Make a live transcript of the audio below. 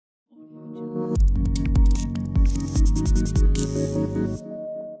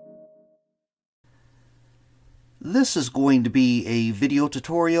This is going to be a video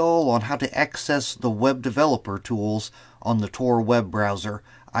tutorial on how to access the web developer tools on the Tor Web Browser.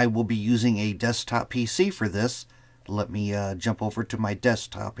 I will be using a desktop PC for this. Let me jump over to my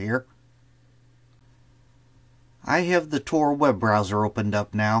desktop here. I have the Tor Web Browser opened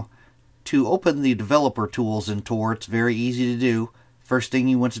up now. To open the developer tools in Tor, it's very easy to do. First thing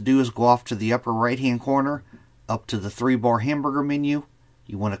you want to do is go off to the upper right hand corner, up to the 3-bar hamburger menu.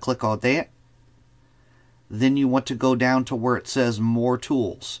 You want to click on that. Then you want to go down to where it says More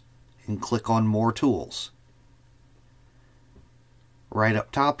Tools and click on More Tools. Right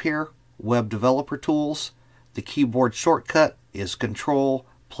up top here, Web Developer Tools. The keyboard shortcut is Ctrl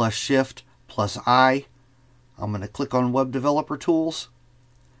plus Shift plus I. I'm going to click on Web Developer Tools.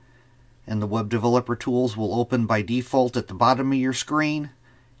 And the Web Developer Tools will open by default at the bottom of your screen.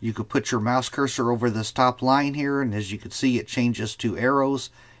 You could put your mouse cursor over this top line here, and as you can see it changes to arrows.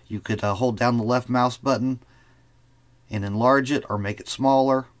 You could hold down the left mouse button and enlarge it or make it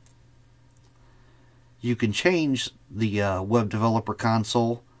smaller. You can change the Web Developer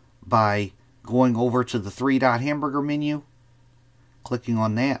Console by going over to the 3-dot hamburger menu, clicking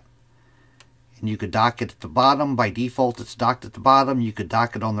on that. And you could dock it at the bottom. By default it's docked at the bottom. You could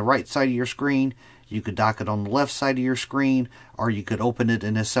dock it on the right side of your screen. You could dock it on the left side of your screen, or you could open it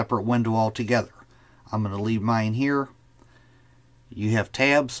in a separate window altogether. I'm going to leave mine here. You have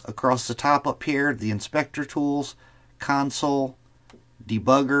tabs across the top up here, the inspector tools, console,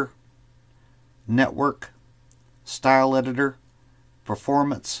 debugger, network, style editor,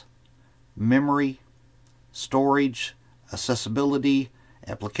 performance, memory, storage, accessibility,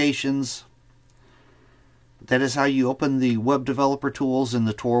 applications. That is how you open the web developer tools in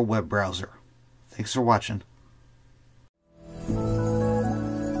the Tor web browser. Thanks for watching.